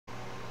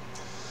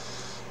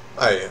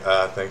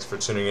Hi, thanks for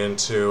tuning in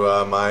to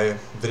my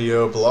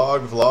video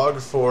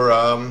vlog for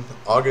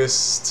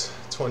August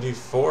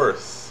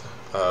 24th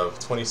of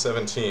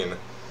 2017.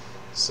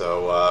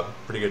 So,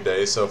 pretty good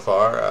day so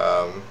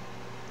far.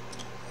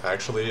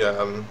 Actually,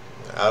 out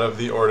of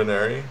the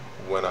ordinary.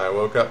 When I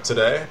woke up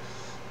today,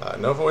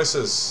 no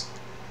voices.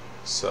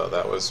 So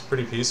that was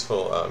pretty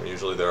peaceful.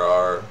 Usually they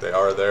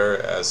are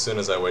there as soon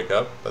as I wake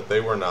up, but they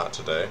were not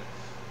today,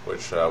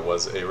 which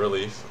was a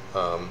relief.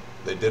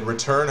 They did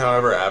return,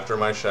 however, after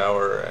my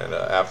shower and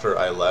after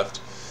I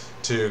left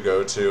to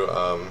go to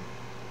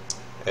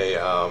a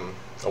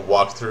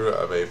walkthrough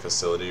of a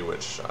facility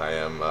which I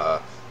am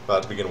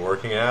about to begin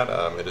working at.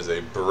 It is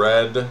a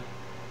bread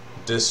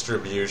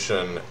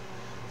distribution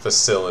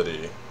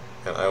facility,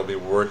 and I will be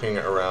working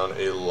around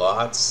a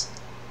lot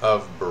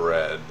of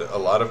bread, a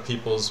lot of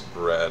people's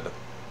bread.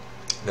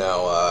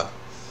 Now,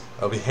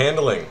 I'll be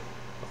handling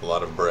a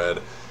lot of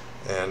bread.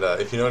 And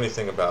if you know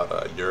anything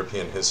about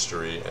European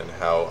history and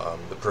how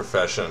the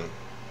profession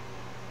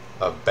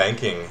of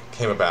banking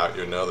came about,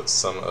 you know that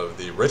some of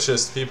the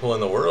richest people in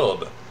the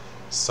world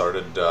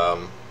started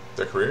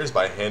their careers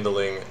by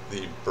handling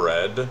the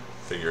bread,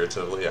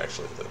 figuratively,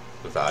 actually,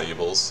 the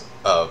valuables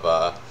of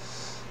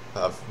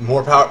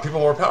people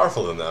more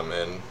powerful than them.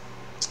 And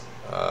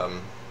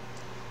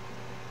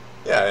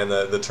yeah, and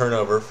the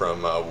turnover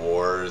from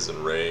wars and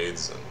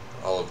raids and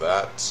all of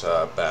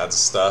that bad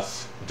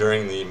stuff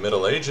during the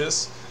Middle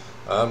Ages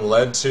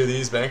led to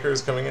these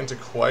bankers coming into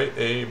quite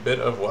a bit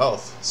of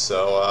wealth.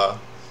 So a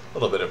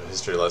little bit of a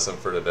history lesson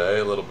for today,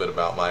 a little bit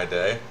about my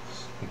day.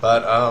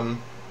 But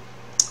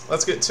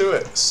let's get to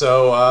it.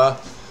 So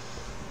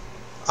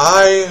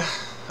I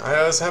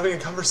was having a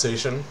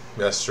conversation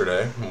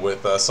yesterday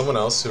with someone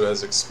else who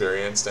has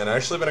experienced, and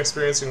actually been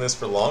experiencing this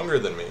for longer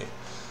than me,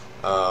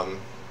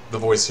 the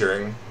voice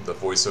hearing, the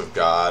voice of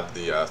God,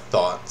 the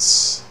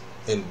thoughts,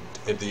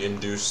 the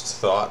induced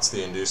thoughts,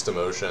 the induced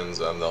emotions,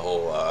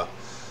 the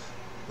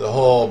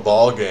whole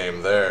ball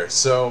game there.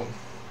 So,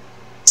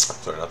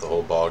 sorry, not the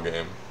whole ball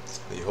game,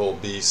 the whole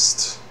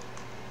beast,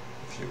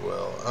 if you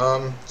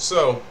will.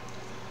 So,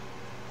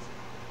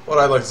 what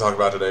I'd like to talk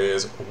about today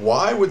is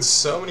why would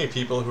so many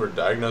people who are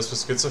diagnosed with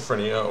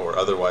schizophrenia or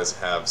otherwise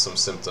have some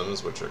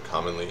symptoms which are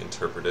commonly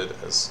interpreted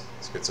as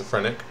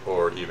schizophrenic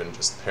or even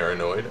just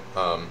paranoid,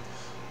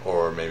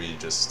 or maybe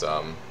just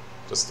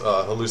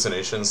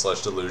hallucinations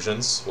 /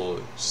 delusions,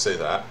 we'll say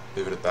that,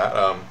 leave it at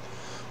that.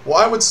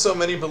 Why would so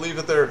many believe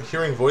that their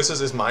hearing voices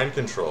is mind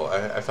control?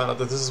 I found out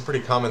that this is a pretty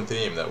common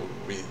theme, that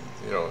we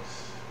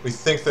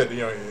think that,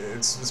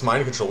 it's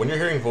mind control. When you're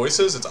hearing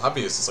voices, it's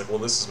obvious. It's like, well,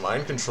 this is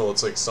mind control.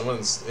 It's like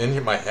someone's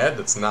in my head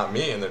that's not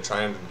me, and they're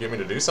trying to get me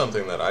to do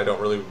something that I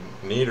don't really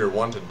need or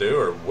want to do,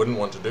 or wouldn't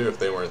want to do if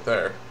they weren't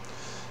there.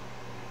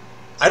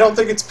 I don't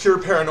think it's pure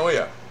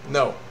paranoia.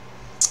 No.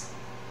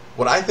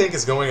 What I think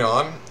is going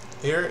on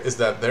here is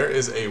that there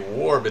is a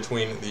war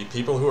between the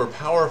people who are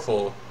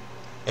powerful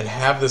and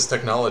have this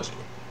technology.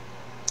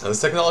 Now, this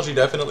technology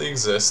definitely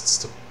exists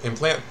to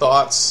implant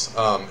thoughts,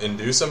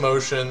 induce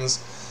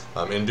emotions,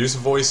 induce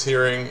voice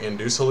hearing,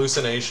 induce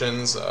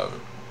hallucinations,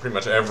 pretty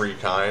much every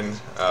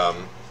kind.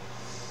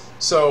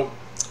 So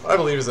what I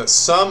believe is that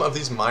some of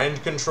these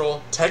mind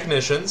control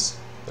technicians,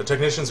 they're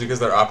technicians because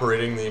they're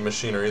operating the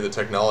machinery, the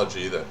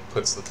technology that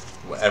puts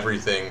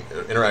everything,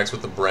 interacts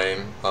with the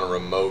brain on a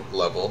remote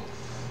level,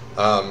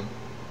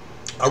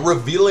 are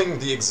revealing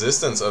the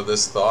existence of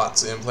this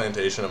thoughts,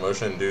 implantation,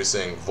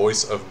 emotion-inducing,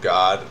 voice of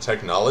God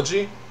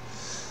technology.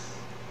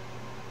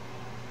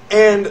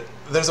 And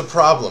there's a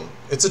problem.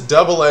 It's a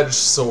double-edged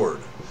sword.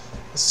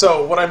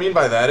 So what I mean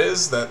by that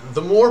is that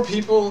the more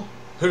people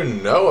who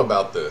know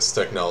about this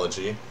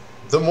technology,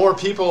 the more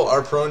people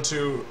are prone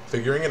to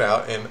figuring it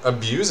out and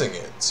abusing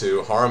it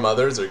to harm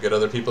others or get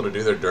other people to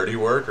do their dirty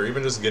work, or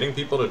even just getting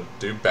people to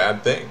do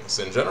bad things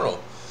in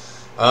general.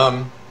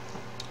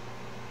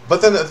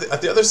 But then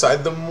at the other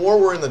side, the more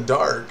we're in the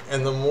dark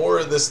and the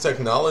more this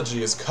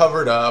technology is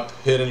covered up,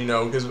 hidden,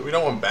 because we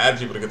don't want bad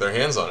people to get their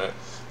hands on it,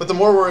 but the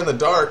more we're in the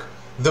dark,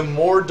 the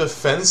more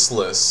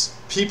defenseless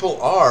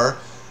people are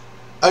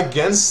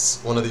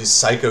against one of these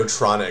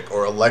psychotronic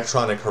or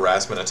electronic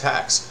harassment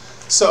attacks.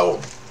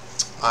 So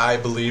I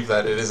believe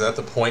that it is at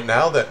the point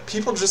now that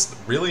people just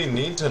really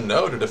need to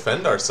know to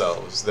defend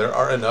ourselves. There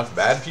are enough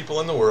bad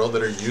people in the world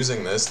that are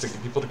using this to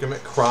get people to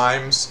commit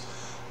crimes,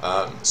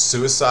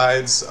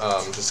 suicides,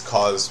 just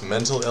cause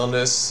mental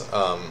illness,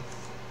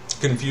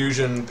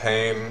 confusion,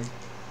 pain,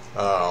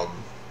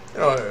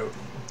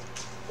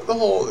 the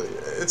whole,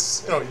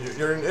 it's,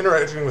 you're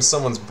interacting with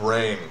someone's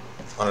brain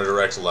on a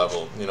direct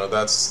level.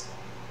 That's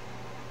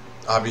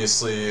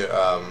obviously,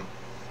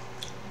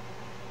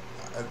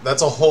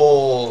 that's a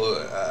whole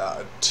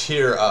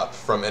tier up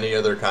from any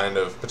other kind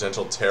of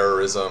potential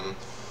terrorism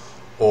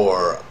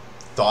or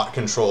thought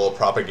control,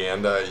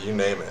 propaganda, you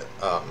name it.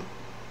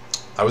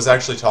 I was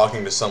actually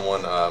talking to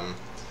someone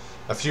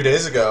a few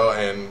days ago,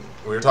 and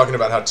we were talking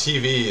about how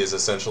TV is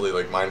essentially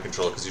like mind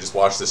control, because you just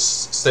watch this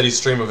steady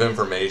stream of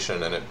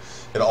information, and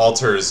it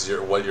alters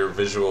what your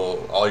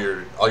visual, all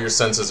your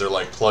senses are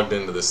like plugged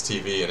into this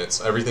TV, and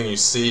it's everything you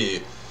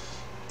see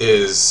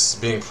is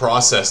being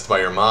processed by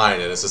your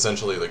mind, and it's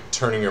essentially like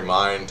turning your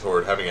mind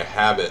toward having a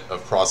habit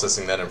of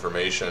processing that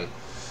information.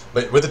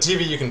 But with the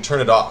TV, you can turn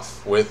it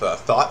off. With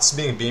thoughts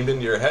being beamed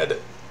into your head,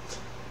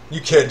 you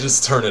can't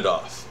just turn it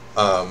off.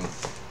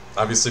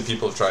 Obviously,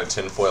 people have tried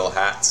tinfoil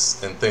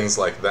hats and things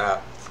like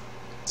that.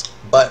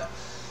 But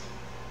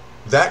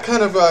that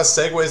kind of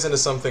segues into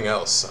something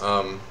else.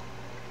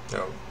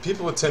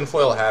 People with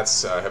tinfoil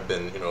hats have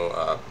been,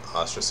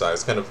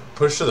 ostracized, kind of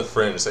pushed to the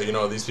fringe. Say,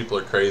 these people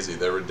are crazy.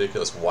 They're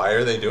ridiculous. Why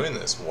are they doing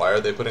this? Why are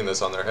they putting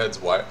this on their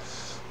heads? Why?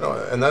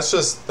 And that's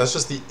just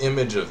the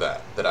image of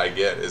that I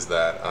get, is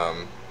that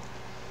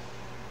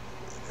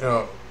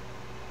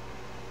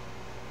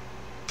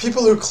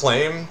people who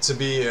claim to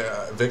be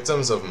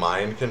victims of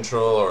mind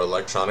control or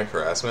electronic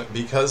harassment,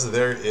 because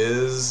there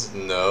is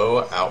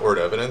no outward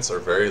evidence, or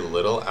very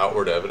little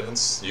outward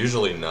evidence,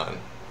 usually none.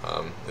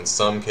 In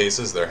some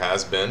cases there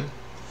has been.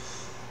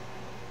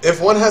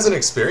 If one hasn't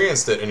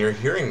experienced it and you're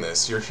hearing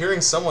this, you're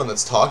hearing someone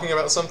that's talking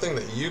about something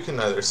that you can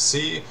neither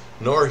see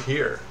nor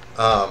hear.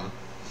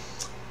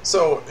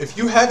 So if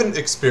you haven't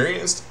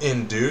experienced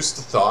induced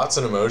thoughts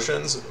and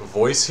emotions,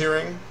 voice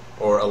hearing,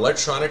 or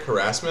electronic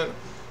harassment,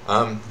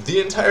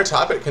 the entire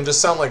topic can just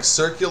sound like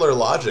circular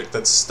logic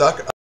that's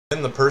stuck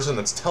in the person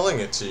that's telling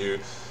it to you,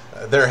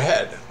 their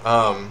head.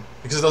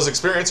 Because those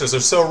experiences are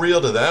so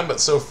real to them, but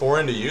so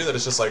foreign to you, that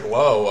it's just like,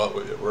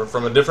 whoa, we're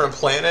from a different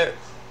planet,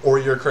 or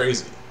you're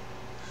crazy.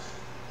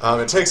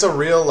 It takes a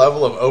real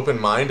level of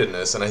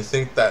open-mindedness, and I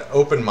think that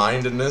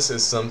open-mindedness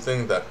is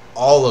something that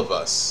all of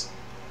us,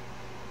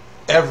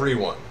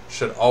 everyone,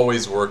 should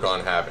always work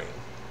on having.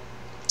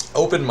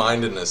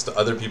 Open-mindedness to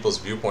other people's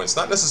viewpoints.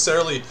 Not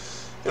necessarily,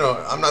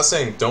 I'm not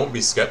saying don't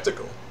be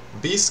skeptical.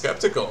 Be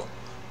skeptical.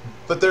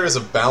 But there is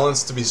a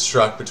balance to be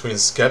struck between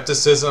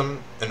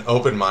skepticism and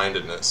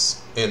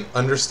open-mindedness in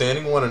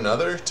understanding one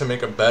another to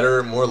make a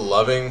better, more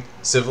loving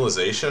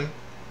civilization.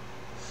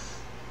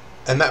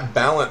 And that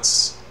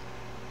balance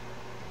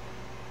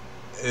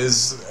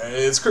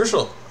it's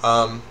crucial.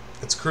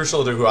 It's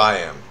crucial to who I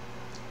am.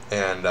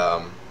 And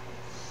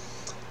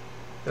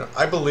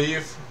I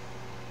believe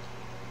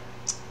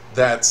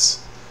that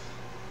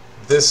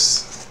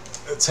this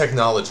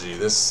technology,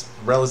 this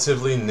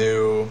relatively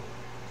new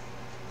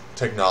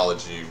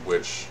technology,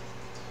 which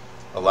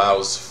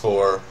allows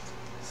for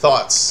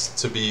thoughts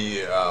to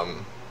be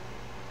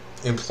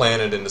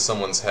implanted into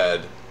someone's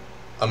head,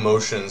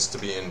 emotions to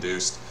be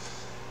induced.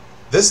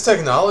 This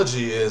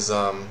technology is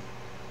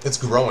it's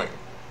growing.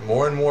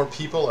 More and more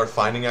people are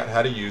finding out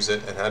how to use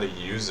it, and how to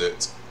use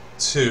it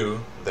to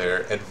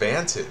their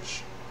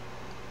advantage.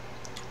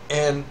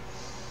 And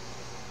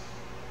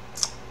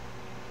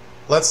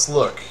let's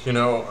look,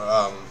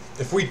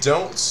 if we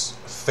don't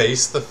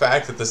face the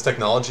fact that this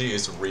technology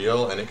is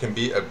real and it can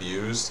be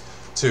abused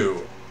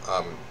to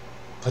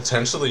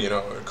potentially,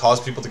 cause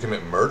people to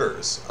commit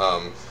murders,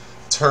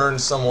 turn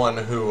someone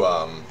who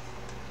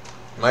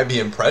might be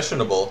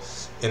impressionable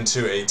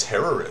into a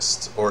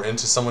terrorist, or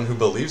into someone who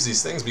believes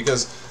these things.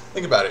 Because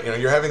think about it,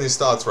 you're having these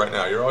thoughts right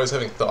now. You're always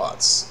having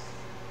thoughts.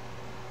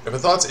 If a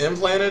thought's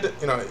implanted,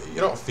 you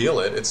don't feel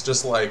it. It's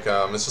just like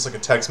a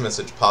text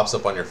message pops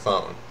up on your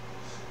phone,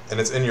 and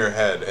it's in your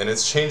head, and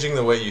it's changing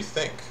the way you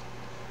think.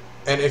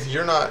 And if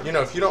you're not,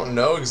 if you don't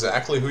know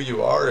exactly who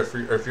you are,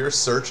 if you're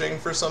searching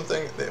for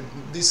something,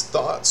 these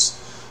thoughts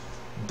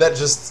that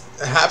just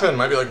happen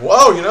might be like,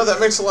 whoa, that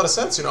makes a lot of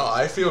sense.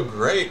 I feel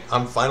great.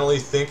 I'm finally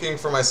thinking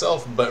for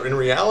myself. But in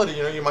reality,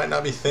 you might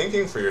not be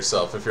thinking for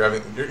yourself. If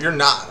you're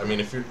not. I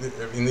mean,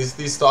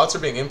 these thoughts are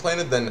being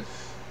implanted, then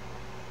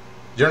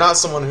you're not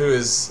someone who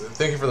is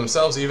thinking for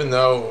themselves. Even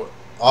though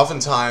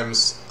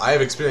oftentimes I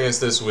have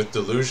experienced this with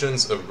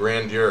delusions of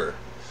grandeur.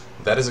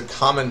 That is a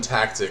common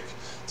tactic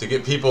to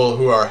get people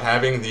who are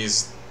having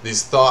these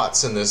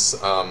thoughts and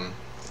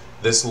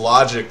this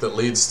logic that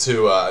leads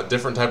to a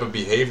different type of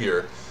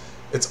behavior.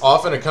 It's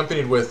often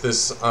accompanied with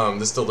this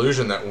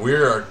delusion that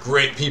we're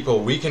great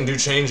people, we can do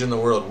change in the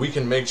world, we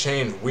can make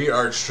change, we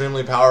are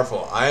extremely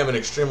powerful, I am an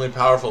extremely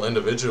powerful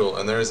individual,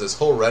 and there's this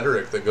whole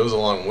rhetoric that goes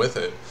along with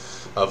it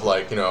of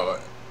like,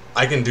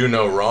 I can do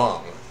no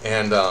wrong.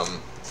 And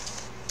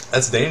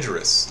that's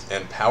dangerous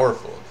and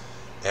powerful.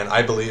 And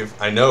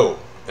I know,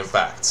 in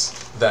fact,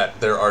 that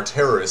there are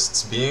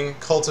terrorists being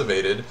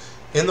cultivated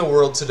in the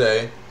world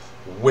today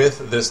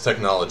with this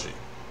technology.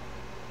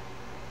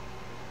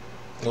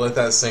 Let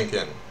that sink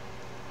in.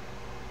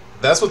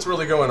 That's what's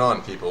really going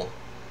on, people.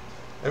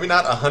 Maybe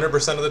not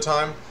 100% of the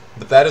time,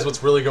 but that is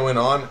what's really going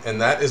on, and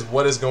that is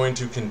what is going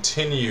to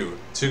continue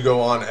to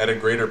go on at a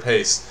greater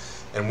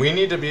pace. And we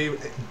need to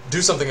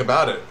do something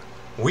about it.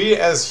 We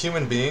as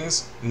human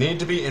beings need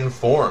to be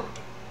informed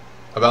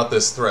about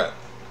this threat.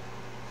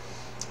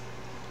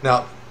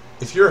 Now,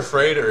 if you're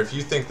afraid, or if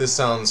you think this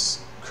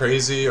sounds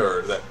crazy,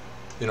 or that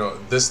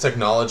this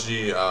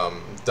technology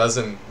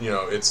doesn't,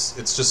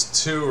 it's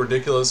just too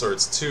ridiculous or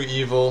it's too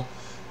evil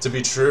to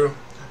be true.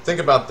 Think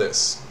about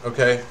this,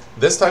 okay?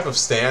 This type of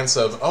stance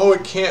of, oh,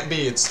 it can't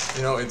be, it's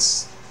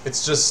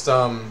just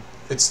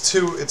it's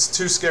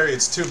too scary,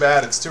 it's too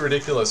bad, it's too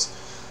ridiculous,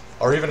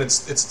 or even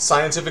it's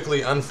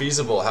scientifically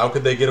unfeasible. How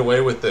could they get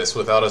away with this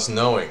without us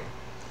knowing?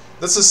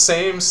 That's the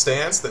same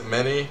stance that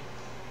many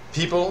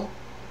people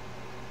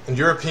and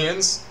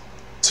Europeans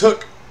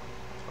took.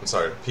 I'm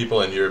sorry,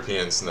 people and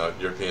Europeans, no,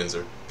 Europeans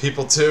are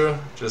people too,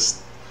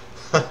 just,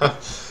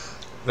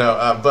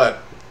 no,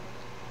 but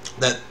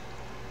that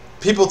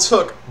people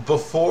took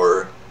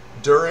before,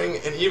 during,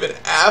 and even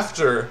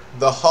after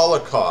the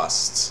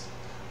Holocaust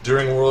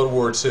during World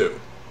War II,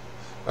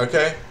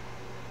 okay?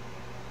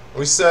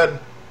 We said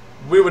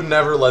we would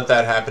never let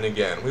that happen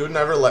again. We would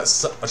never let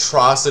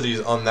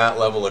atrocities on that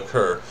level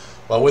occur.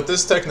 Well, with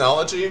this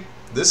technology,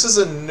 this is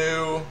a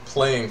new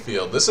playing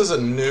field. This is a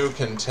new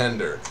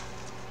contender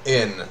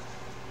in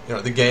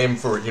the game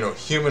for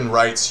human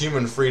rights,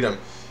 human freedom.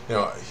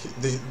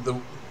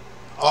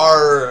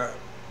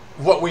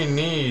 What we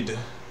need,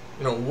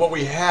 what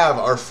we have,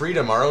 our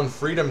freedom, our own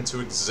freedom to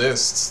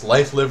exist,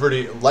 life,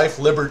 liberty,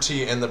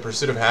 and the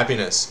pursuit of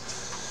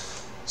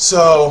happiness.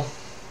 So,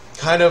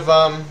 kind of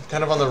on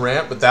the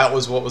rant, but that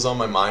was what was on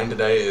my mind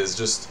today, is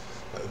just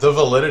the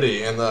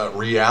validity and the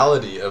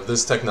reality of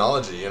this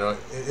technology.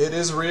 It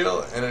is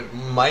real, and it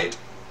might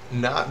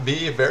not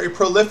be very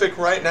prolific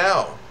right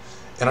now.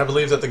 And I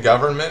believe that the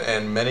government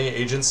and many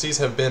agencies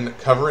have been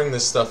covering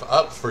this stuff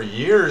up for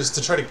years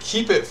to try to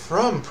keep it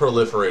from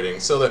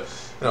proliferating, so that,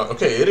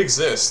 okay, it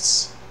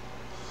exists,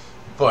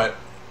 but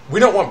we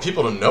don't want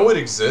people to know it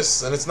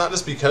exists, and it's not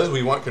just because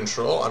we want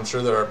control. I'm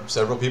sure there are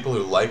several people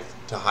who like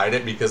to hide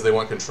it because they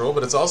want control,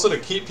 but it's also to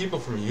keep people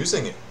from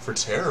using it for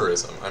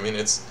terrorism. I mean,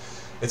 it's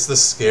the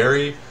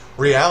scary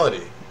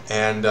reality,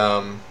 and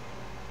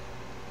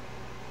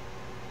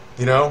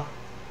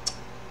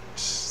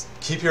just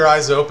keep your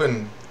eyes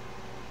open.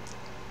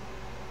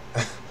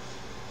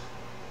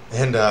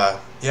 And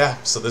yeah,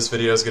 so this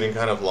video is getting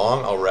kind of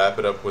long. I'll wrap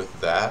it up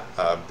with that.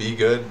 Be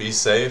good, be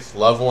safe,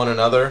 love one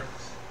another,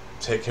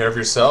 take care of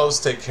yourselves,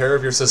 take care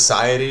of your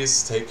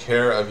societies, take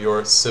care of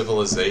your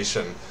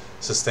civilization.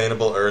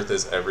 Sustainable Earth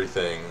is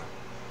everything.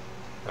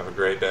 Have a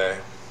great day.